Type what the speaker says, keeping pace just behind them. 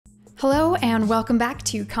Hello and welcome back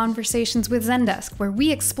to Conversations with Zendesk, where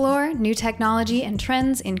we explore new technology and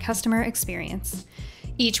trends in customer experience.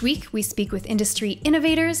 Each week, we speak with industry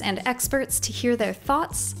innovators and experts to hear their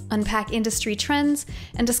thoughts, unpack industry trends,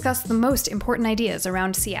 and discuss the most important ideas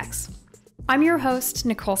around CX. I'm your host,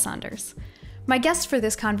 Nicole Saunders. My guest for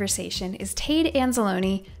this conversation is Tade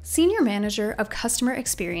Anzalone, Senior Manager of Customer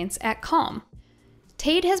Experience at Calm.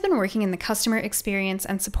 Tade has been working in the customer experience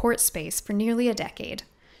and support space for nearly a decade.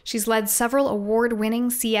 She's led several award-winning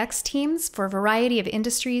CX teams for a variety of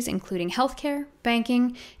industries, including healthcare,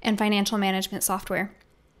 banking, and financial management software.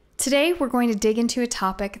 Today, we're going to dig into a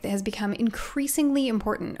topic that has become increasingly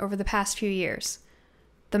important over the past few years: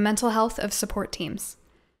 the mental health of support teams.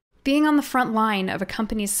 Being on the front line of a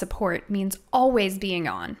company's support means always being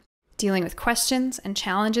on, dealing with questions and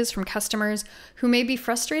challenges from customers who may be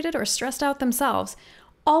frustrated or stressed out themselves,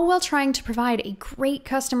 all while trying to provide a great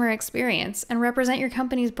customer experience and represent your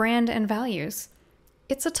company's brand and values.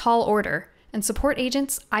 It's a tall order, and support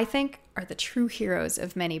agents, I think, are the true heroes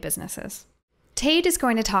of many businesses. Tade is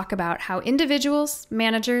going to talk about how individuals,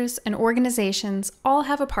 managers, and organizations all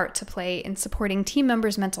have a part to play in supporting team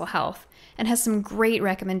members' mental health, and has some great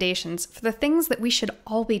recommendations for the things that we should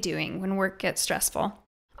all be doing when work gets stressful.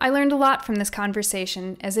 I learned a lot from this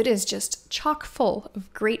conversation, as it is just chock full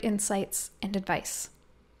of great insights and advice.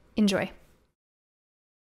 Enjoy.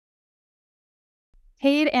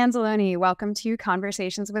 Tade Anzalone, welcome to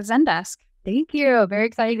Conversations with Zendesk. Thank you. Very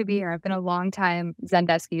excited to be here. I've been a long time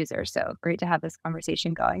Zendesk user, so great to have this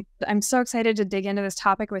conversation going. I'm so excited to dig into this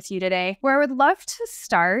topic with you today. Where I would love to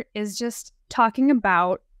start is just talking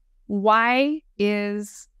about why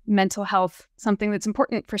is mental health something that's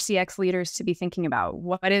important for CX leaders to be thinking about?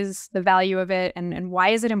 What is the value of it, and why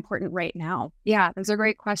is it important right now? Yeah, those are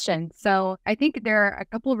great questions. So I think there are a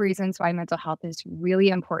couple of reasons why mental health is really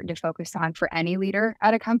important to focus on for any leader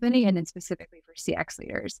at a company, and then specifically for CX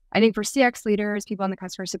leaders. I think for CX leaders, people in the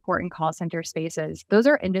customer support and call center spaces, those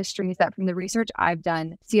are industries that, from the research I've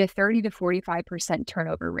done, see a 30 to 45%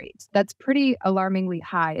 turnover rate. That's pretty alarmingly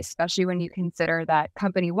high, especially when you consider that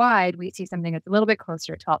company-wide, we see something that's a little bit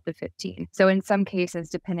closer to 12 to 15. So in some cases,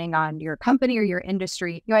 depending on your company or your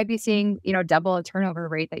industry, you might be seeing, double a turnover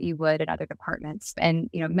rate that you would in other departments. And,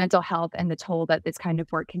 mental health and the toll that this kind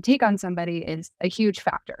of work can take on somebody is a huge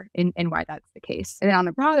factor in why that's the case. And then on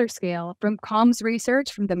a broader scale, from Calm's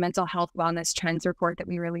research, from the Mental Health Wellness Trends report that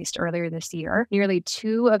we released earlier this year, nearly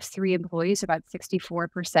 2 of 3 employees, about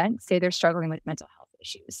 64%, say they're struggling with mental health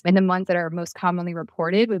issues. And the ones that are most commonly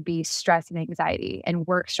reported would be stress and anxiety. And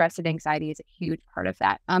work stress and anxiety is a huge part of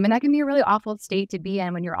that. And that can be a really awful state to be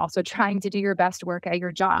in when you're also trying to do your best work at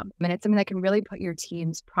your job. And it's something that can really put your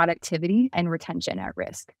team's productivity and retention at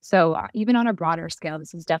risk. So even on a broader scale,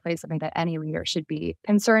 this is definitely something that any leader should be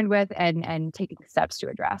concerned with and taking steps to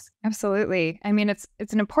address. Absolutely. I mean, it's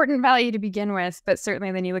an important value to begin with, but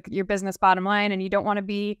certainly then you look at your business bottom line and you don't want to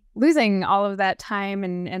be losing all of that time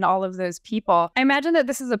and all of those people. I imagine that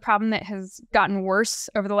this is a problem that has gotten worse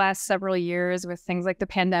over the last several years with things like the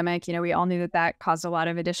pandemic. We all knew that caused a lot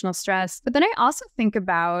of additional stress. But then I also think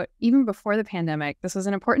about, even before the pandemic, this was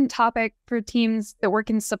an important topic for teams that work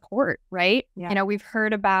in support, right? Yeah. We've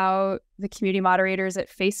heard about the community moderators at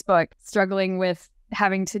Facebook struggling with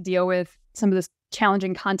having to deal with some of this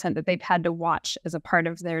challenging content that they've had to watch as a part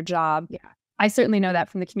of their job. Yeah. I certainly know that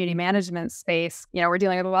from the community management space. We're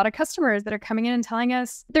dealing with a lot of customers that are coming in and telling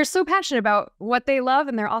us they're so passionate about what they love,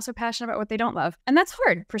 and they're also passionate about what they don't love. And that's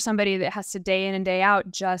hard for somebody that has to day in and day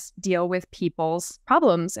out just deal with people's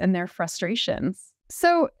problems and their frustrations.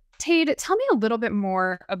 So, Tade, tell me a little bit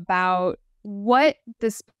more about what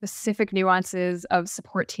the specific nuances of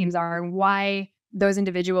support teams are and why those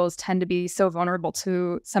individuals tend to be so vulnerable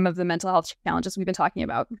to some of the mental health challenges we've been talking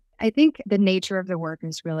about. I think the nature of the work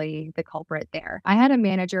is really the culprit there. I had a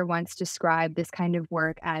manager once describe this kind of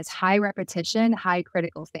work as high repetition, high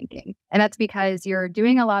critical thinking. And that's because you're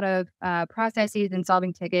doing a lot of processes and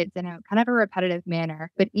solving tickets in a kind of a repetitive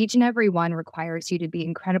manner, but each and every one requires you to be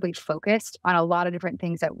incredibly focused on a lot of different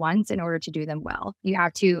things at once in order to do them well. You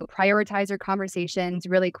have to prioritize your conversations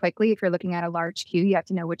really quickly. If you're looking at a large queue, you have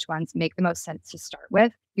to know which ones make the most sense to start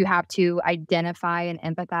with. You have to identify and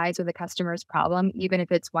empathize with a customer's problem, even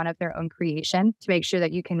if it's one of their own creation, to make sure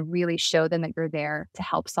that you can really show them that you're there to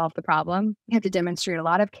help solve the problem. You have to demonstrate a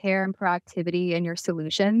lot of care and proactivity in your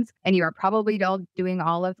solutions. And you are probably doing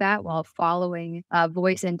all of that while following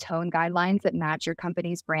voice and tone guidelines that match your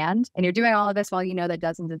company's brand. And you're doing all of this while you know that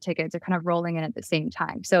dozens of tickets are kind of rolling in at the same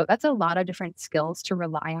time. So that's a lot of different skills to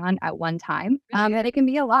rely on at one time. And it can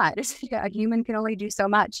be a lot. A human can only do so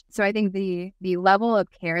much. So I think the level of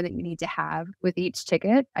care that you need to have with each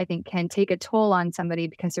ticket, I think can take a toll on somebody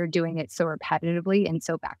because they're doing it so repetitively and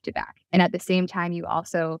so back to back. And at the same time, you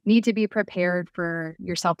also need to be prepared for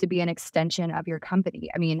yourself to be an extension of your company.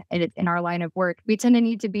 I mean, in our line of work, we tend to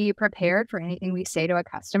need to be prepared for anything we say to a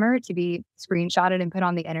customer to be screenshotted and put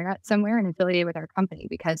on the internet somewhere and affiliated with our company,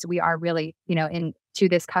 because we are really, to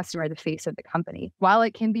this customer, the face of the company. While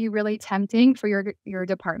it can be really tempting for your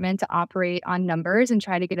department to operate on numbers and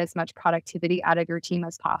try to get as much productivity out of your team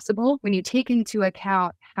as possible, when you take into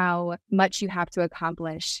account how much you have to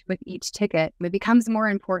accomplish with each ticket, it becomes more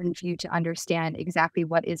important for you to understand exactly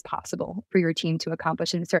what is possible for your team to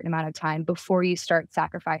accomplish in a certain amount of time before you start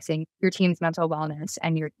sacrificing your team's mental wellness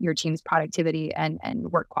and your team's productivity and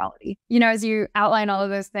work quality. As you outline all of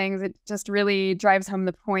those things, it just really drives home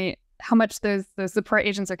the point how much those support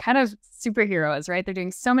agents are kind of superheroes, right? They're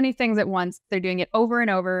doing so many things at once. They're doing it over and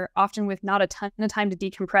over, often with not a ton of time to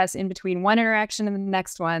decompress in between one interaction and the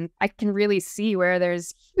next one. I can really see where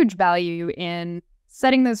there's huge value in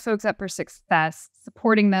setting those folks up for success,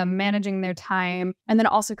 supporting them, managing their time, and then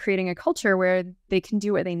also creating a culture where they can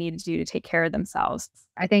do what they need to do to take care of themselves.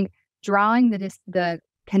 I think drawing the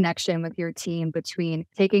connection with your team between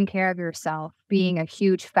taking care of yourself, being a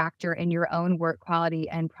huge factor in your own work quality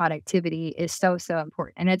and productivity is so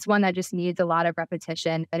important. And it's one that just needs a lot of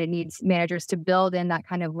repetition, and it needs managers to build in that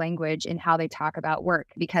kind of language in how they talk about work,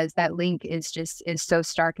 because that link is so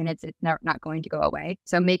stark and it's not going to go away.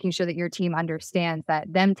 So making sure that your team understands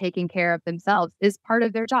that them taking care of themselves is part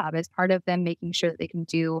of their job, is part of them making sure that they can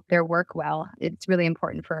do their work well. It's really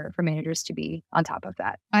important for managers to be on top of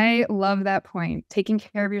that. I love that point. Taking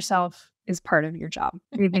care of yourself is part of your job.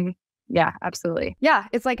 Yeah, absolutely. Yeah,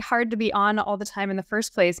 it's like hard to be on all the time in the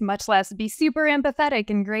first place, much less be super empathetic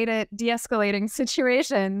and great at de-escalating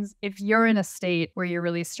situations if you're in a state where you're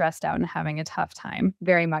really stressed out and having a tough time.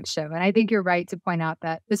 Very much so. And I think you're right to point out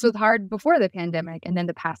that this was hard before the pandemic. And then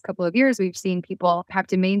the past couple of years, we've seen people have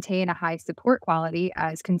to maintain a high support quality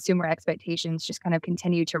as consumer expectations just kind of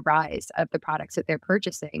continue to rise of the products that they're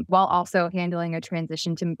purchasing, while also handling a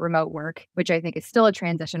transition to remote work, which I think is still a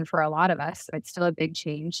transition for a lot of us. It's still a big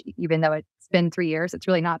change, even though it's been 3 years. It's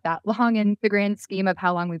really not that long in the grand scheme of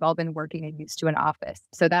how long we've all been working and used to an office.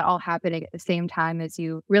 So that all happening at the same time as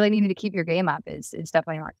you really needing to keep your game up is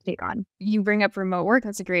definitely a lot to take on. You bring up remote work.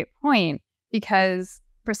 That's a great point, because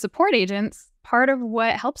for support agents, part of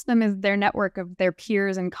what helps them is their network of their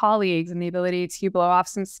peers and colleagues and the ability to blow off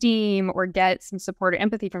some steam or get some support or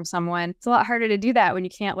empathy from someone. It's a lot harder to do that when you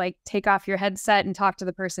can't take off your headset and talk to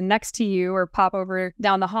the person next to you, or pop over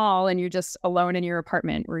down the hall and you're just alone in your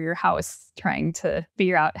apartment or your house trying to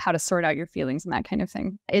figure out how to sort out your feelings and that kind of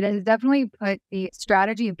thing. It has definitely put the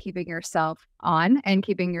strategy of keeping yourself on and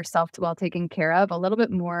keeping yourself well taken care of a little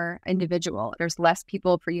bit more individual. There's less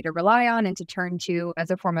people for you to rely on and to turn to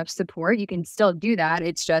as a form of support. You can still do that.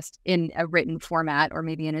 It's just in a written format, or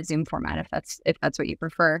maybe in a Zoom format if that's what you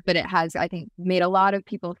prefer. But it has, I think, made a lot of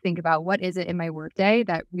people think about what is it in my workday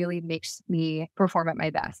that really makes me perform at my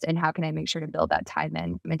best, and how can I make sure to build that time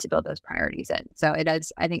in and to build those priorities in. So it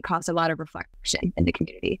has, I think, caused a lot of reflection in the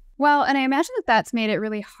community. Well, and I imagine that that's made it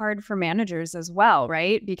really hard for managers as well,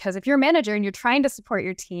 right? Because if you're a manager and you're trying to support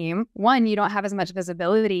your team, one, you don't have as much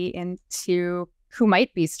visibility into who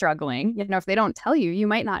might be struggling. If they don't tell you, you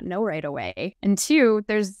might not know right away. And two,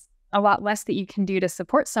 there's a lot less that you can do to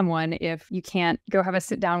support someone if you can't go have a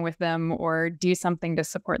sit down with them or do something to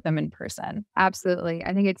support them in person. Absolutely.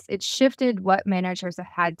 I think it's shifted what managers have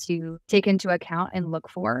had to take into account and look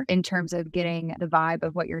for in terms of getting the vibe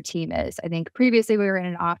of what your team is. I think previously we were in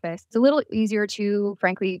an office. It's a little easier to,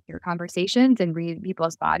 frankly, hear conversations and read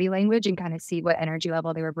people's body language and kind of see what energy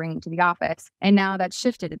level they were bringing to the office. And now that's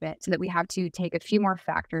shifted a bit so that we have to take a few more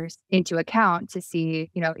factors into account to see,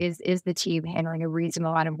 is the team handling a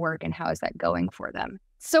reasonable amount of work, and how is that going for them?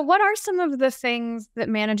 So what are some of the things that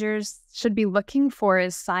managers should be looking for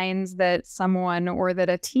as signs that someone or that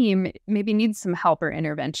a team maybe needs some help or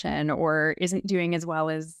intervention or isn't doing as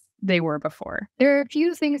well as they were before? There are a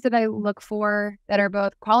few things that I look for that are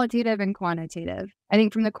both qualitative and quantitative. I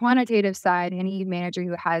think from the quantitative side, any manager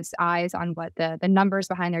who has eyes on what the numbers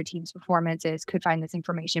behind their team's performance is could find this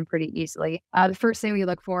information pretty easily. The first thing we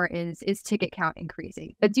look for is ticket count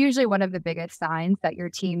increasing. That's usually one of the biggest signs that your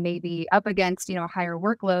team may be up against, a higher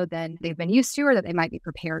workload than they've been used to, or that they might be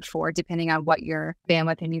prepared for, depending on what your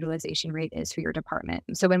bandwidth and utilization rate is for your department.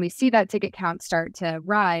 So when we see that ticket count start to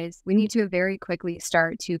rise, we need to very quickly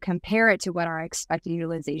start to compare it to what our expected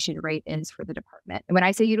utilization rate is for the department. And when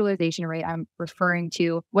I say utilization rate, I'm referring comparing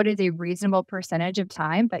to what is a reasonable percentage of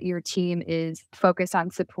time that your team is focused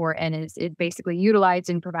on support and is basically utilized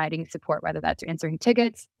in providing support, whether that's answering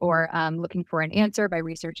tickets or looking for an answer by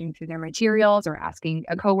researching through their materials or asking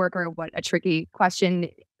a coworker what a tricky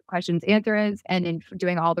question's answer is, and in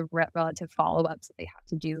doing all the relative follow-ups that they have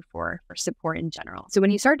to do for support in general. So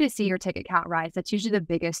when you start to see your ticket count rise, that's usually the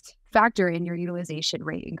biggest factor in your utilization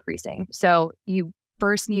rate increasing. So you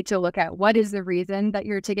first need to look at what is the reason that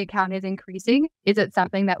your ticket count is increasing. Is it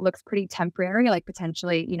something that looks pretty temporary, like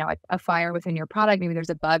potentially, a fire within your product? Maybe there's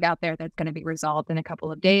a bug out there that's going to be resolved in a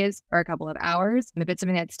couple of days or a couple of hours. And if it's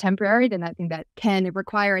something that's temporary, then I think that can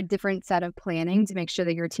require a different set of planning to make sure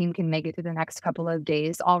that your team can make it through the next couple of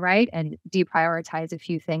days all right, and deprioritize a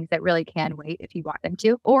few things that really can wait if you want them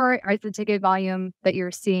to. Or is the ticket volume that you're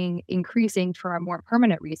seeing increasing for a more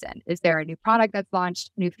permanent reason? Is there a new product that's launched,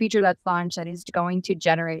 a new feature that's launched that is going to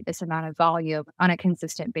generate this amount of volume on a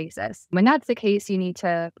consistent basis? When that's the case, you need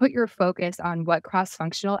to put your focus on what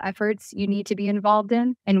cross-functional efforts you need to be involved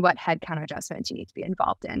in and what headcount adjustments you need to be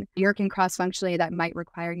involved in. You're working cross-functionally, that might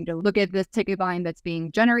require you to look at this ticket volume that's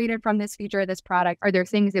being generated from this feature, this product. Are there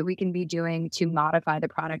things that we can be doing to modify the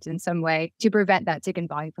product in some way to prevent that ticket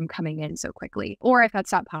volume from coming in so quickly? Or if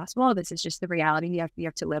that's not possible, this is just the reality you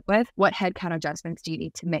have to live with. What headcount adjustments do you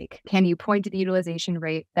need to make? Can you point to the utilization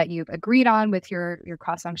rate that you've agreed on with your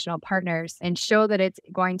cross-functional partners and show that it's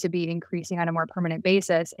going to be increasing on a more permanent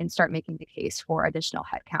basis and start making the case for additional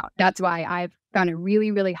headcount? That's why I've found it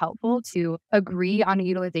really, really helpful to agree on a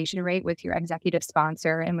utilization rate with your executive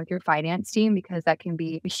sponsor and with your finance team, because that can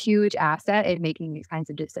be a huge asset in making these kinds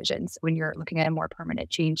of decisions when you're looking at a more permanent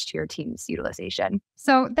change to your team's utilization.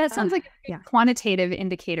 So that sounds like a quantitative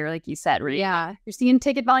indicator, like you said, right? Yeah. You're seeing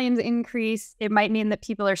ticket volumes increase. It might mean that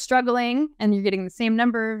people are struggling and you're getting the same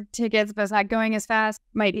number of tickets, but it's not going as fast.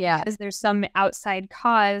 Might be because there's some outside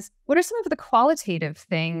cause. What are some of the qualitative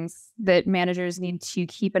things that managers need to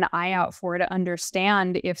keep an eye out for to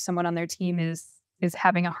understand if someone on their team is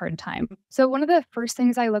having a hard time? So one of the first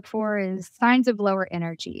things I look for is signs of lower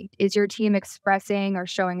energy. Is your team expressing or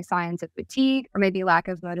showing signs of fatigue or maybe lack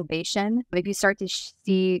of motivation? If you start to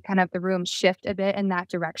see kind of the room shift a bit in that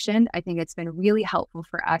direction, I think it's been really helpful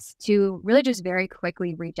for us to really just very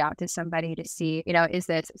quickly reach out to somebody to see, is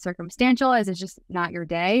this circumstantial? Is it just not your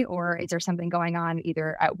day? Or is there something going on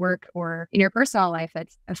either at work or in your personal life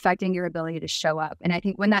that's affecting your ability to show up? And I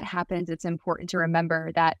think when that happens, it's important to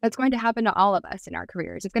remember that that's going to happen to all of us in our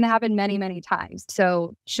careers. It's going to happen many, many times.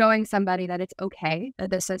 So showing somebody that it's okay that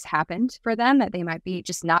this has happened for them, that they might be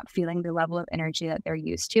just not feeling the level of energy that they're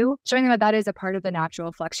used to, showing them that is a part of the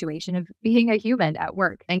natural fluctuation of being a human at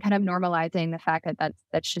work, and kind of normalizing the fact that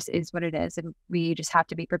that's just is what it is. And we just have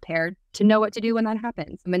to be prepared to know what to do when that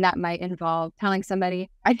happens. I mean, that might involve telling somebody,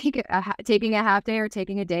 I think taking a half day or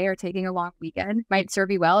taking a day or taking a long weekend might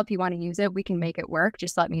serve you well. If you want to use it, we can make it work.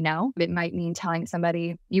 Just let me know. It might mean telling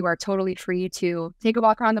somebody you are totally free to take a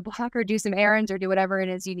walk around the block or do some errands or do whatever it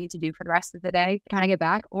is you need to do for the rest of the day, kind of get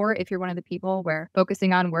back. Or if you're one of the people where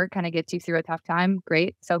focusing on work kind of gets you through a tough time,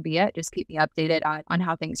 great, so be it. Just keep me updated on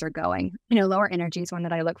how things are going. Lower energy is one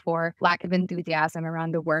that I look for. Lack of enthusiasm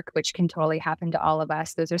around the work, which can totally happen to all of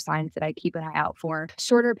us. Those are signs that I keep an eye out for.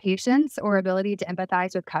 Shorter patience or ability to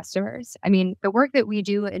empathize with customers. I mean, the work that we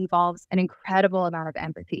do involves an incredible amount of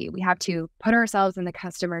empathy. We have to put ourselves in the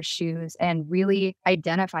customer's shoes and really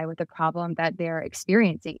identify with the problem that they're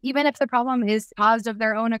experiencing. Even if the problem is caused of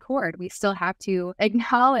their own accord, we still have to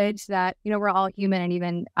acknowledge that, we're all human, and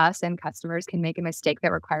even us and customers can make a mistake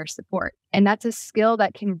that requires support. And that's a skill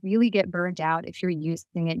that can really get burned out if you're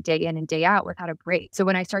using it day in and day out without a break. So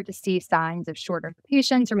when I start to see signs of shorter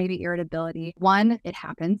patience or maybe irritability, one, it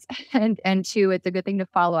happens. And two, it's a good thing to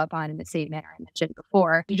follow up on in the same manner I mentioned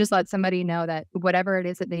before. You just let somebody know that whatever it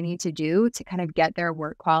is that they need to do to kind of get their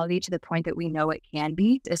work quality to the point that we know it can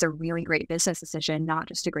be is a really great business decision, not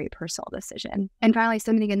just a great personal decision. And finally,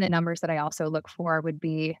 something in the numbers that I also look for would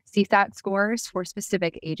be CSAT scores for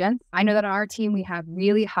specific agents. I know that on our team, we have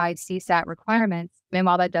really high CSAT requirements. And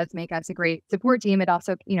while that does make us a great support team, it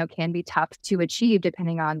also, can be tough to achieve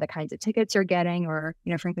depending on the kinds of tickets you're getting or,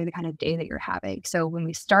 frankly, the kind of day that you're having. So when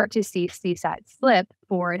we start to see CSAT slip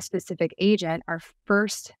for a specific agent, our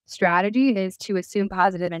first strategy is to assume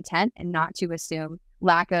positive intent and not to assume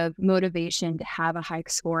lack of motivation to have a high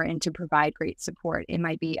score and to provide great support. It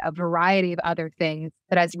might be a variety of other things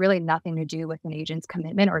that has really nothing to do with an agent's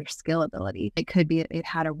commitment or skill ability. It could be it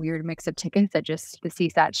had a weird mix of tickets that just the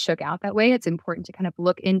CSAT shook out that way. It's important to kind of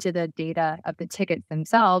look into the data of the tickets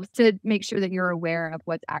themselves to make sure that you're aware of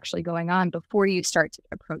what's actually going on before you start to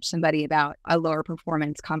approach somebody about a lower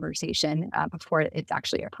performance conversation before it's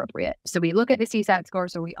actually appropriate. So we look at the CSAT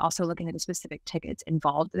scores, or we also look into the specific tickets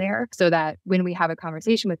involved there so that when we have a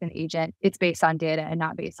conversation with an agent, it's based on data and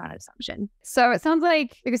not based on assumption. So it sounds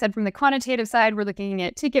like I said, from the quantitative side, we're looking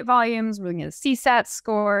at ticket volumes, we're looking at CSAT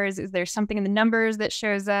scores. Is there something in the numbers that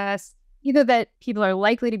shows us either that people are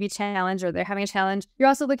likely to be challenged or they're having a challenge? You're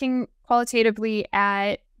also looking qualitatively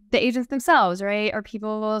at the agents themselves, right? Are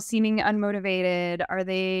people seeming unmotivated? Are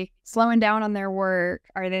they slowing down on their work?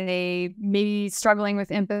 Are they maybe struggling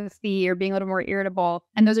with empathy or being a little more irritable?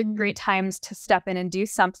 And those are great times to step in and do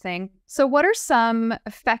something. So what are some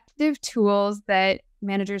effective tools that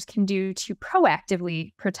managers can do to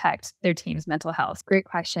proactively protect their team's mental health? Great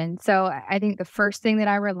question. So I think the first thing that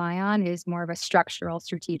I rely on is more of a structural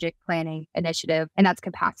strategic planning initiative, and that's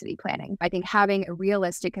capacity planning. I think having a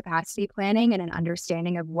realistic capacity planning and an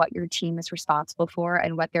understanding of what your team is responsible for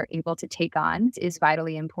and what they're able to take on is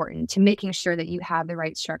vitally important to making sure that you have the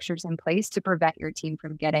right structures in place to prevent your team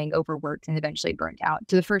from getting overworked and eventually burnt out.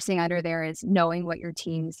 So the first thing under there is knowing what your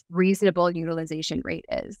team's reasonable utilization rate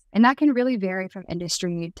is. And that can really vary from industry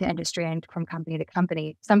to industry and from company to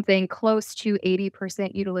company. Something close to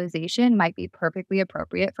 80% utilization might be perfectly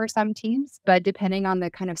appropriate for some teams, but depending on the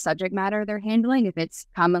kind of subject matter they're handling, if it's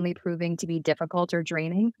commonly proving to be difficult or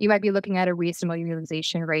draining, you might be looking at a reasonable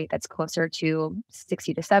utilization rate that's closer to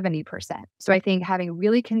 60 to 70%. So I think having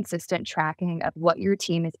really consistent tracking of what your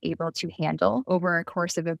team is able to handle over a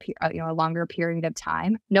course of a longer period of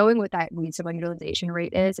time, knowing what that reasonable utilization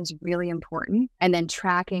rate is really important. And then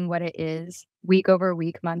tracking what it is week over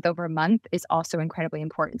week, month over month is also incredibly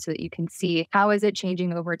important so that you can see how is it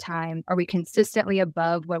changing over time? Are we consistently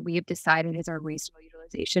above what we've decided is our reasonable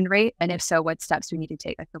utilization rate? And if so, what steps we need to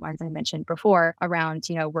take, like the ones I mentioned before around,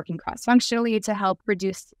 working cross-functionally to help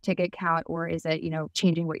reduce ticket count, or is it,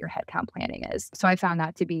 changing what your headcount planning is? So I found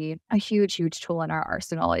that to be a huge, huge tool in our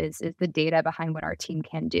arsenal is the data behind what our team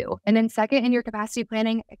can do. And then second, in your capacity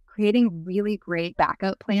planning, creating really great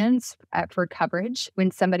backup plans for coverage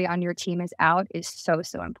when somebody on your team is out is so,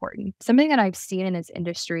 so important. Something that I've seen in this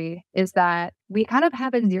industry is that we kind of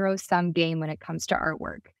have a zero-sum game when it comes to our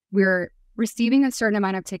work. We're receiving a certain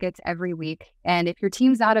amount of tickets every week. And if your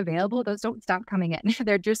team's not available, those don't stop coming in.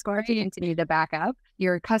 They're just going to continue to back up.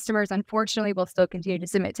 Your customers, unfortunately, will still continue to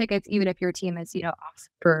submit tickets, even if your team is, off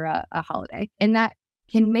for a holiday. And that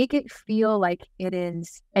can make it feel like it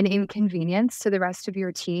is an inconvenience to the rest of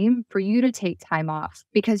your team for you to take time off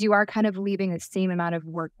because you are kind of leaving the same amount of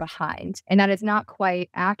work behind. And that is not quite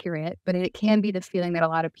accurate, but it can be the feeling that a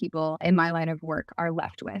lot of people in my line of work are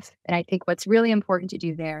left with. And I think what's really important to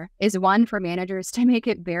do there is one, for managers to make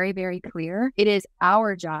it very, very clear. It is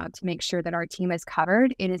our job to make sure that our team is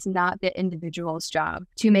covered. It is not the individual's job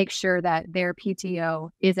to make sure that their PTO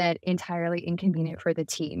isn't entirely inconvenient for the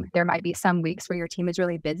team. There might be some weeks where your team is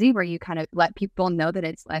really busy, where you kind of let people know that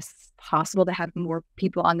it's less possible to have more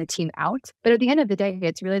people on the team out. But at the end of the day,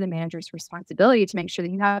 it's really the manager's responsibility to make sure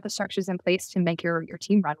that you have the structures in place to make your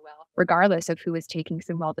team run well, regardless of who is taking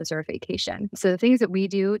some well-deserved vacation. So the things that we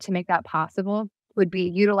do to make that possible would be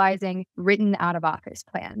utilizing written out-of-office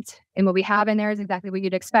plans. And what we have in there is exactly what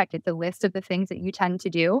you'd expect. It's a list of the things that you tend to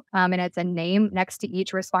do, and it's a name next to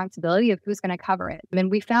each responsibility of who's going to cover it. And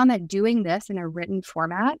we found that doing this in a written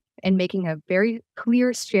format and making a very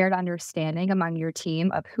clear shared understanding among your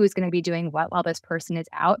team of who's going to be doing what while this person is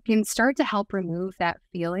out can start to help remove that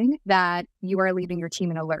feeling that you are leaving your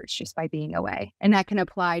team in a lurch just by being away. And that can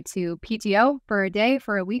apply to PTO for a day,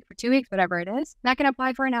 for a week, for 2 weeks, whatever it is. That can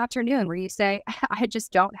apply for an afternoon where you say, I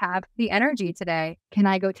just don't have the energy today. Can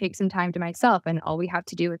I go take some time to myself? And all we have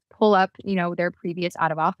to do is pull up, their previous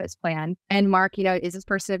out of office plan and mark, is this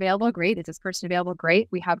person available? Great. Is this person available? Great.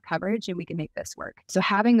 We have coverage and we can make this work. So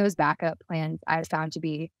having those backup plans I've found to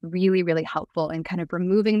be really, really helpful in kind of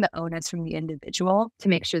removing the onus from the individual to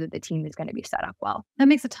make sure that the team is going to be set up well. That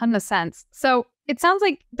makes a ton of sense. So it sounds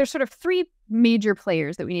like there's sort of three major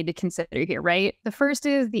players that we need to consider here, right? The first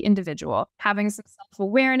is the individual, having some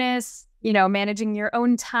self-awareness, managing your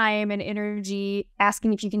own time and energy,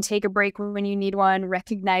 asking if you can take a break when you need one,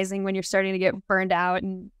 recognizing when you're starting to get burned out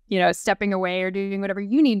and, stepping away or doing whatever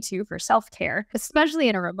you need to for self-care, especially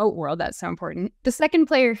in a remote world. That's so important. The second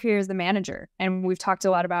player here is the manager. And we've talked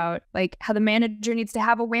a lot about how the manager needs to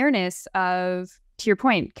have awareness of to your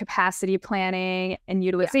point, capacity planning and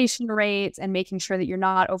utilization rates and making sure that you're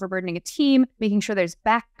not overburdening a team, making sure there's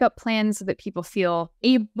backup plans so that people feel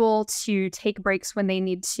able to take breaks when they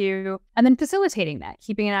need to, and then facilitating that,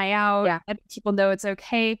 keeping an eye out, letting people know it's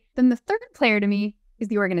okay. Then the third player to me is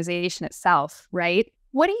the organization itself, right?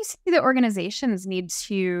 What do you see that organizations need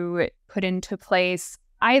to put into place,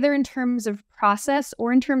 either in terms of process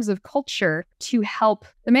or in terms of culture, to help?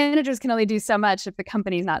 The managers can only do so much if the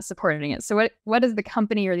company's not supporting it. So what does the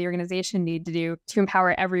company or the organization need to do to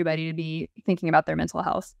empower everybody to be thinking about their mental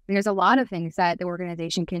health? There's a lot of things that the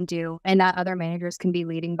organization can do and that other managers can be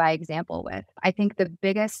leading by example with. I think the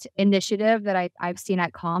biggest initiative that I've seen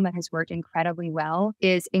at Calm that has worked incredibly well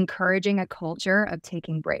is encouraging a culture of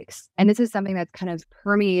taking breaks. And this is something that's kind of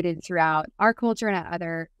permeated throughout our culture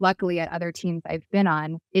and luckily at other teams I've been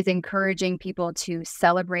on, is encouraging people to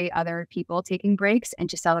celebrate other people taking breaks and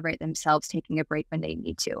to celebrate themselves taking a break when they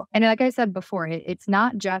need to. And like I said before, it's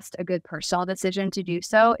not just a good personal decision to do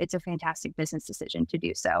so, it's a fantastic business decision to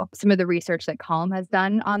do so. Some of the research that Calm has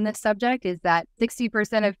done on this subject is that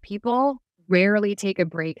 60% of people rarely take a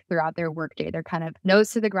break throughout their workday. They're kind of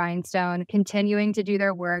nose to the grindstone, continuing to do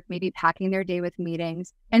their work, maybe packing their day with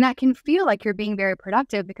meetings. And that can feel like you're being very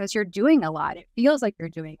productive because you're doing a lot. It feels like you're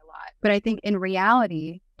doing a lot. But I think in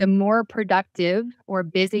reality, the more productive or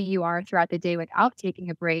busy you are throughout the day without taking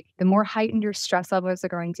a break, the more heightened your stress levels are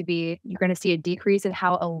going to be. You're going to see a decrease in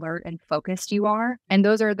how alert and focused you are. And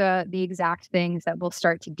those are the exact things that will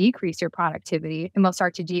start to decrease your productivity and will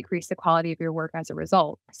start to decrease the quality of your work as a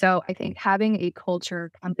result. So I think having a culture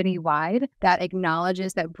company-wide that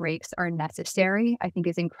acknowledges that breaks are necessary, I think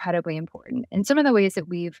is incredibly important. And some of the ways that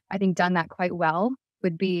we've, I think, done that quite well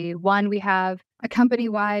would be, one, we have a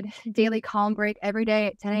company-wide daily Calm break every day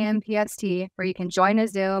at 10 a.m. PST, where you can join a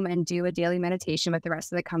Zoom and do a daily meditation with the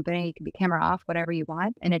rest of the company. You can be camera off, whatever you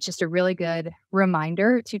want. And it's just a really good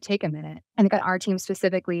reminder to take a minute. And I think on our team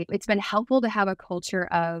specifically, it's been helpful to have a culture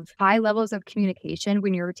of high levels of communication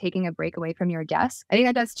when you're taking a break away from your desk. I think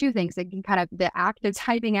that does two things. It can kind of, the act of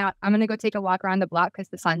typing out, I'm going to go take a walk around the block because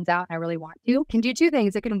the sun's out and I really want to, can do two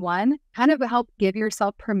things. It can, one, kind of help give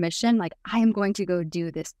yourself permission, like, I am going to go do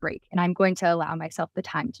this break and I'm going to allow myself the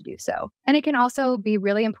time to do so. And it can also be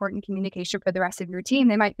really important communication for the rest of your team.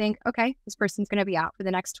 They might think, okay, this person's going to be out for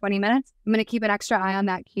the next 20 minutes. I'm going to keep an extra eye on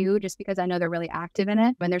that queue just because I know they're really active in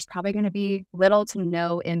it. When there's probably going to be little to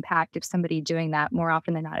no impact of somebody doing that. More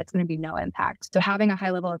often than not, it's going to be no impact. So having a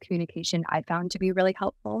high level of communication, I found to be really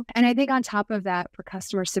helpful. And I think on top of that, for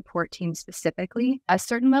customer support teams specifically, a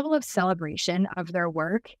certain level of celebration of their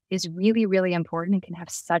work is really, really important and can have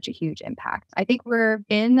such a huge impact. I think we're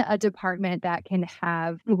in a department that can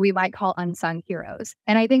have what we might call unsung heroes.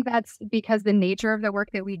 And I think that's because the nature of the work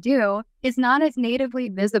that we do is not as natively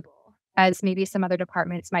visible as maybe some other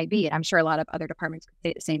departments might be. And I'm sure a lot of other departments could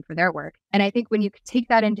say the same for their work. And I think when you take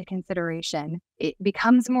that into consideration, it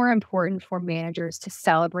becomes more important for managers to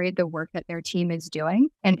celebrate the work that their team is doing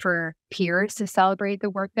and for peers to celebrate the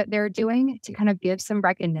work that they're doing, to kind of give some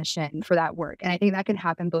recognition for that work. And I think that can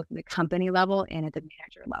happen both at the company level and at the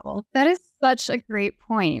manager level. That is such a great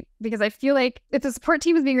point, because I feel like if the support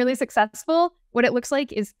team is being really successful, what it looks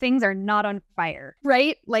like is things are not on fire,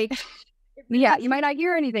 right? Like, yeah, you might not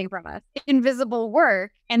hear anything from us. Invisible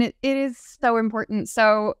work. And it is so important.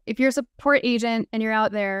 So if you're a support agent and you're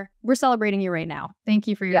out there, we're celebrating you right now. Thank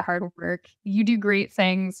you for your hard work. You do great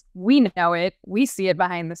things. We know it. We see it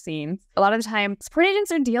behind the scenes. A lot of the time, support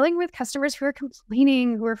agents are dealing with customers who are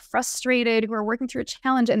complaining, who are frustrated, who are working through a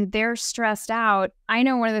challenge, and they're stressed out. I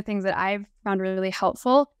know one of the things that I've found really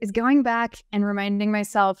helpful is going back and reminding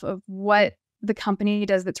myself of what the company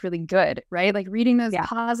does that's really good, right? Like reading those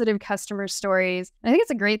positive customer stories. And I think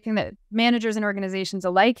it's a great thing that managers and organizations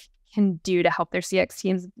alike can do to help their CX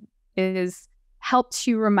teams, is help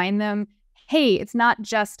to remind them, hey, it's not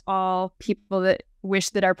just all people that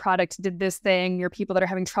wish that our product did this thing, or people that are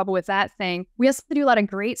having trouble with that thing. We also do a lot of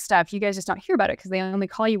great stuff. You guys just don't hear about it because they only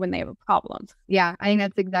call you when they have a problem. Yeah, I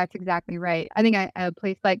think that's exactly right. I think a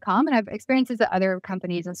place like Calm, and I've experienced this at other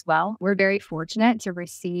companies as well, we're very fortunate to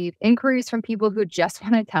receive inquiries from people who just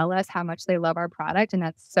want to tell us how much they love our product. And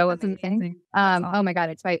that's so amazing. Awesome. Oh my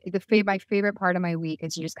God, it's my favorite part of my week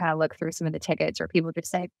is you just kind of look through some of the tickets or people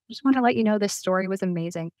just say, just want to let you know this story was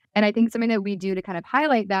amazing. And I think something that we do to kind of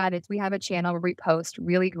highlight that is we have a channel where we post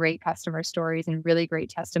really great customer stories and really great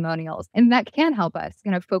testimonials. And that can help us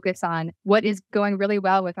kind of focus on what is going really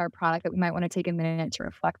well with our product that we might want to take a minute to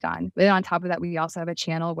reflect on. But on top of that, we also have a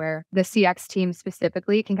channel where the CX team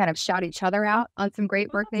specifically can kind of shout each other out on some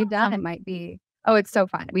great work they've done. It might be Oh, it's so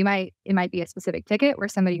fun. It might be a specific ticket where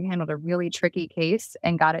somebody handled a really tricky case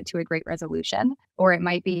and got it to a great resolution. Or it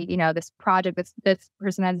might be, this project this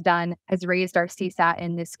person has done has raised our CSAT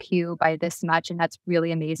in this queue by this much. And that's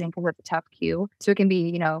really amazing because it's a tough queue. So it can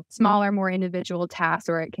be, smaller, more individual tasks,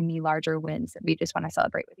 or it can be larger wins that we just want to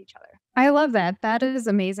celebrate with each other. I love that. That is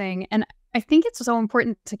amazing. And I think it's so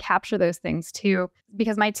important to capture those things too,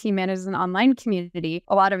 because my team manages an online community.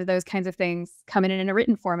 A lot of those kinds of things come in a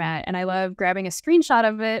written format. And I love grabbing a screenshot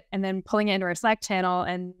of it and then pulling it into our Slack channel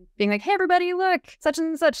and being like, hey, everybody, look, such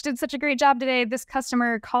and such did such a great job today. This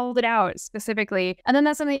customer called it out specifically. And then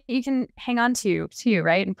that's something you can hang on to too,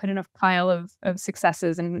 right? And put in a pile of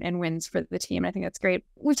successes and wins for the team. I think that's great.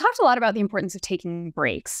 We've talked a lot about the importance of taking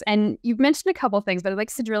breaks. And you've mentioned a couple of things, but I'd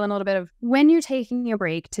like to drill in a little bit of when you're taking a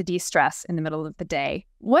break to de-stress in the middle of the day.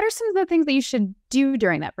 What are some of the things that you should do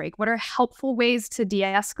during that break? What are helpful ways to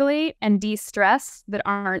de-escalate and de-stress that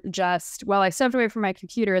aren't just, well, I stepped away from my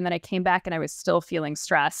computer and then I came back and I was still feeling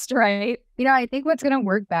stressed, right? I think what's going to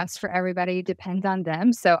work best for everybody depends on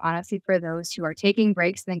them. So honestly, for those who are taking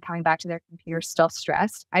breaks and then coming back to their computer still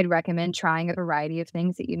stressed, I'd recommend trying a variety of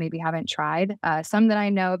things that you maybe haven't tried. Some that I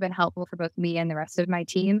know have been helpful for both me and the rest of my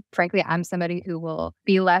team. Frankly, I'm somebody who will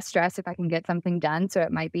be less stressed if I can get something done. So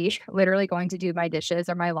it might be literally going to do my dishes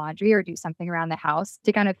or my laundry or do something around the house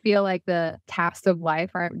to kind of feel like the tasks of life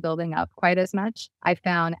aren't building up quite as much. I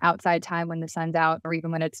found outside time when the sun's out or even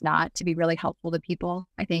when it's not to be really helpful to people.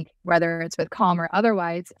 I think whether it's with calm or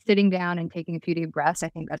otherwise, sitting down and taking a few deep breaths, I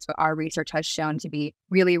think that's what our research has shown to be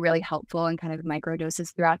really, really helpful and kind of micro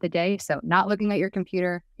doses throughout the day. So not looking at your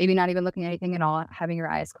computer, maybe not even looking at anything at all, having your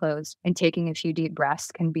eyes closed and taking a few deep breaths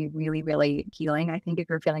can be really, really healing. I think if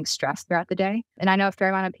you're feeling stressed throughout the day. And I know a fair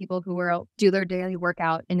amount of people who will do their daily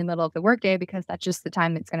workout in the middle of the workday because that's just the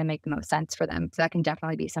time that's going to make the most sense for them. So that can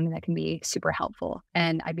definitely be something that can be super helpful.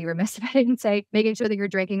 And I'd be remiss if I didn't say making sure that you're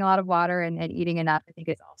drinking a lot of water and eating enough, I think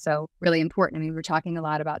is also really important. I mean, we're talking a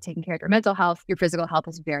lot about taking care of your mental health. Your physical health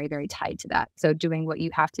is very, very tied to that. So doing what you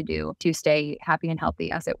have to do to stay happy and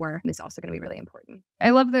healthy, as it were, is also going to be really important. I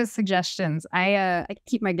love those suggestions. I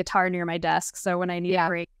keep my guitar near my desk. So when I need a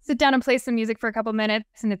break, sit down and play some music for a couple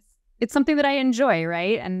minutes. And it's something that I enjoy,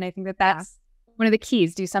 right? And I think that's one of the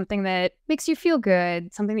keys. Do something that makes you feel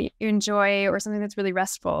good, something that you enjoy, or something that's really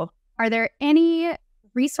restful. Are there any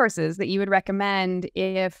resources that you would recommend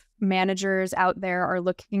if managers out there are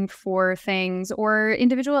looking for things, or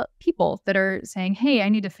individual people that are saying, hey, I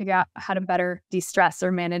need to figure out how to better de-stress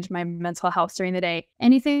or manage my mental health during the day?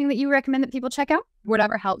 Anything that you recommend that people check out?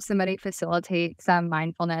 Whatever helps somebody facilitate some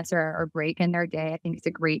mindfulness or break in their day, I think it's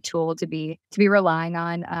a great tool to be relying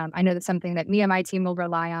on. I know that's something that me and my team will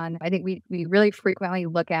rely on. I think we really frequently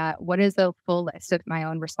look at what is the full list of my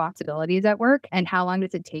own responsibilities at work and how long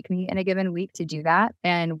does it take me in a given week to do that?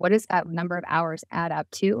 And what does that number of hours add up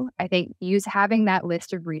to? I think having that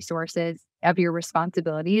list of resources of your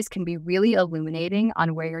responsibilities can be really illuminating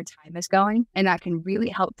on where your time is going. And that can really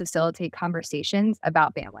help facilitate conversations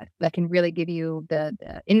about bandwidth. That can really give you the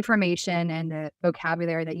information and the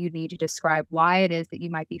vocabulary that you need to describe why it is that you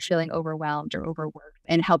might be feeling overwhelmed or overworked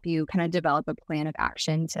and help you kind of develop a plan of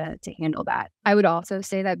action to handle that. I would also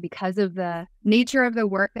say that because of the nature of the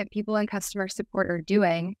work that people in customer support are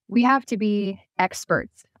doing, we have to be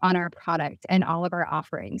experts on our product and all of our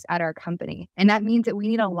offerings at our company. And that means that we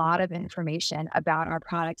need a lot of information about our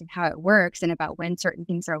product and how it works and about when certain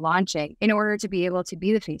things are launching in order to be able to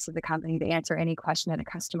be the face of the company to answer any question that a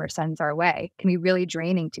customer sends our way. It can be really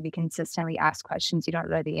draining to be consistently asked questions you don't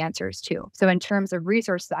know the answers to. So in terms of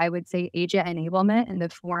resources, I would say agent enablement in the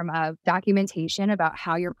form of documentation about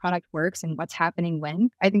how your product works and what's happening when,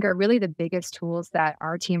 I think are really the biggest tools that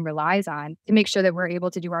our team relies on to make sure that we're able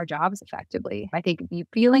to do our jobs effectively. I think you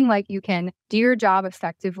feeling like you can do your job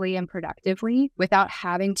effectively and productively without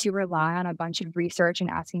having to rely on a bunch of research and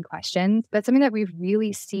asking questions. That's something that we've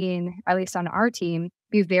really seen, at least on our team,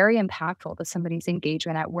 be very impactful to somebody's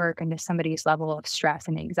engagement at work and to somebody's level of stress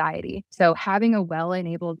and anxiety. So having a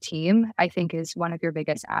well-enabled team, I think, is one of your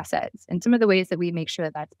biggest assets. And some of the ways that we make sure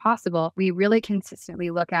that that's possible, we really consistently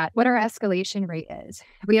look at what our escalation rate is.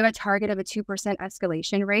 We have a target of a 2%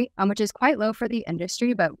 escalation rate, which is quite low for the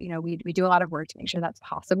industry, but we do a lot of work to make sure that's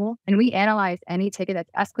possible. And we analyze any ticket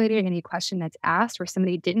that's escalated, any question that's asked where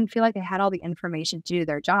somebody didn't feel like they had all the information to do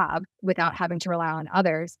their job without having to rely on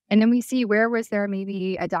others. And then we see where was there maybe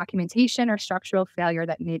be a documentation or structural failure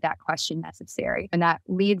that made that question necessary. And that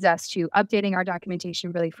leads us to updating our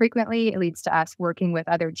documentation really frequently. It leads to us working with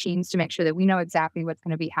other teams to make sure that we know exactly what's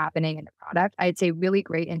going to be happening in the product. I'd say really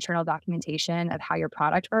great internal documentation of how your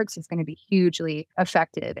product works is going to be hugely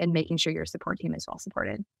effective in making sure your support team is well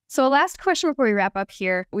supported. So a last question before we wrap up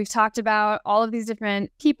here. We've talked about all of these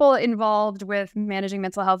different people involved with managing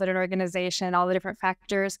mental health at an organization, all the different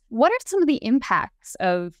factors. What are some of the impacts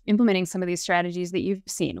of implementing some of these strategies that you've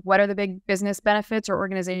seen? What are the big business benefits or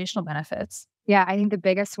organizational benefits? Yeah, I think the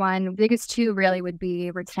biggest two really would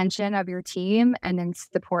be retention of your team and then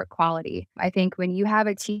support quality. I think when you have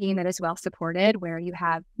a team that is well supported, where you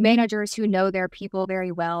have managers who know their people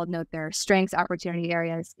very well, know their strengths, opportunity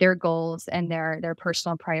areas, their goals, and their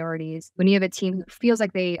personal priorities. When you have a team who feels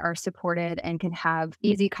like they are supported and can have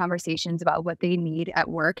easy conversations about what they need at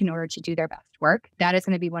work in order to do their best work, that is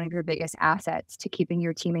going to be one of your biggest assets to keeping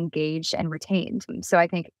your team engaged and retained. So I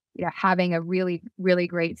think having a really, really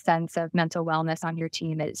great sense of mental wellness on your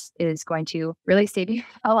team is going to really save you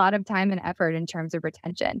a lot of time and effort in terms of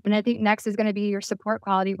retention. And I think next is going to be your support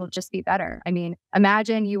quality will just be better. I mean,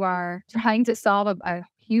 imagine you are trying to solve a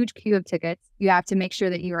huge queue of tickets. You have to make sure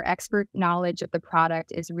that your expert knowledge of the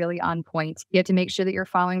product is really on point. You have to make sure that you're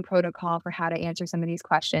following protocol for how to answer some of these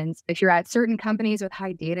questions. If you're at certain companies with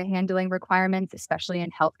high data handling requirements, especially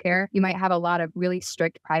in healthcare, you might have a lot of really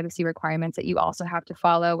strict privacy requirements that you also have to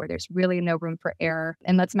follow where there's really no room for error.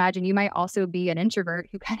 And let's imagine you might also be an introvert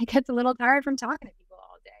who kind of gets a little tired from talking to people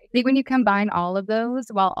all day. I think when you combine all of those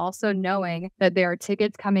while also knowing that there are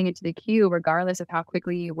tickets coming into the queue, regardless of how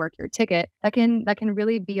quickly you work your ticket, that can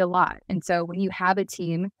really be a lot. And so when you have a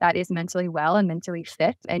team that is mentally well and mentally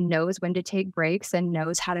fit and knows when to take breaks and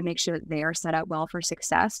knows how to make sure that they are set up well for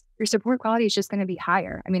success, your support quality is just going to be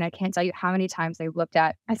higher. I mean, I can't tell you how many times I've looked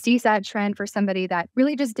at a CSAT trend for somebody that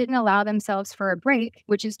really just didn't allow themselves for a break,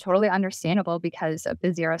 which is totally understandable because of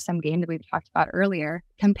the zero-sum game that we've talked about earlier,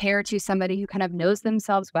 compared to somebody who kind of knows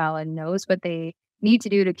themselves well and knows what they need to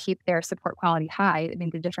do to keep their support quality high. I mean,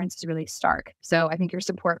 the difference is really stark. So I think your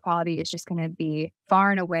support quality is just going to be far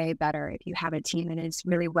and away better if you have a team that is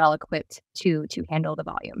really well equipped to handle the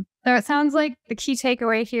volume. So it sounds like the key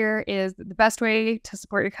takeaway here is the best way to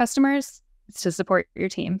support your customers is to support your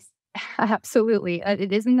teams. Absolutely.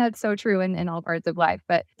 It isn't that so true in all parts of life,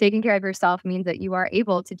 but taking care of yourself means that you are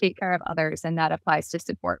able to take care of others, and that applies to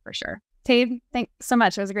support for sure. Tade, thanks so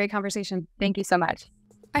much. It was a great conversation. Thank you so much.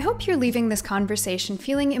 I hope you're leaving this conversation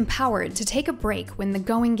feeling empowered to take a break when the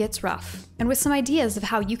going gets rough, and with some ideas of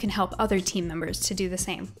how you can help other team members to do the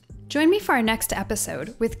same. Join me for our next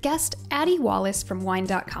episode with guest Addie Wallace from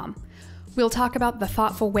Wine.com. We'll talk about the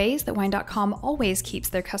thoughtful ways that Wine.com always keeps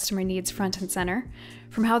their customer needs front and center,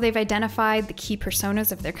 from how they've identified the key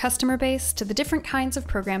personas of their customer base to the different kinds of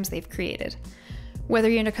programs they've created. Whether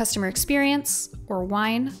you're into customer experience, or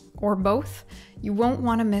wine, or both, you won't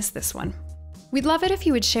want to miss this one. We'd love it if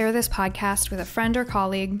you would share this podcast with a friend or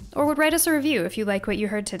colleague, or would write us a review if you like what you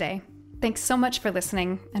heard today. Thanks so much for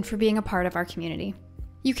listening and for being a part of our community.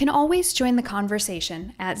 You can always join the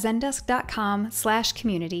conversation at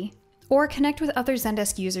zendesk.com/community or connect with other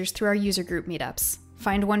Zendesk users through our user group meetups.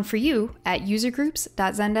 Find one for you at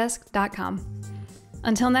usergroups.zendesk.com.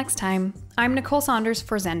 Until next time, I'm Nicole Saunders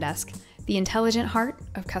for Zendesk, the intelligent heart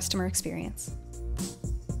of customer experience.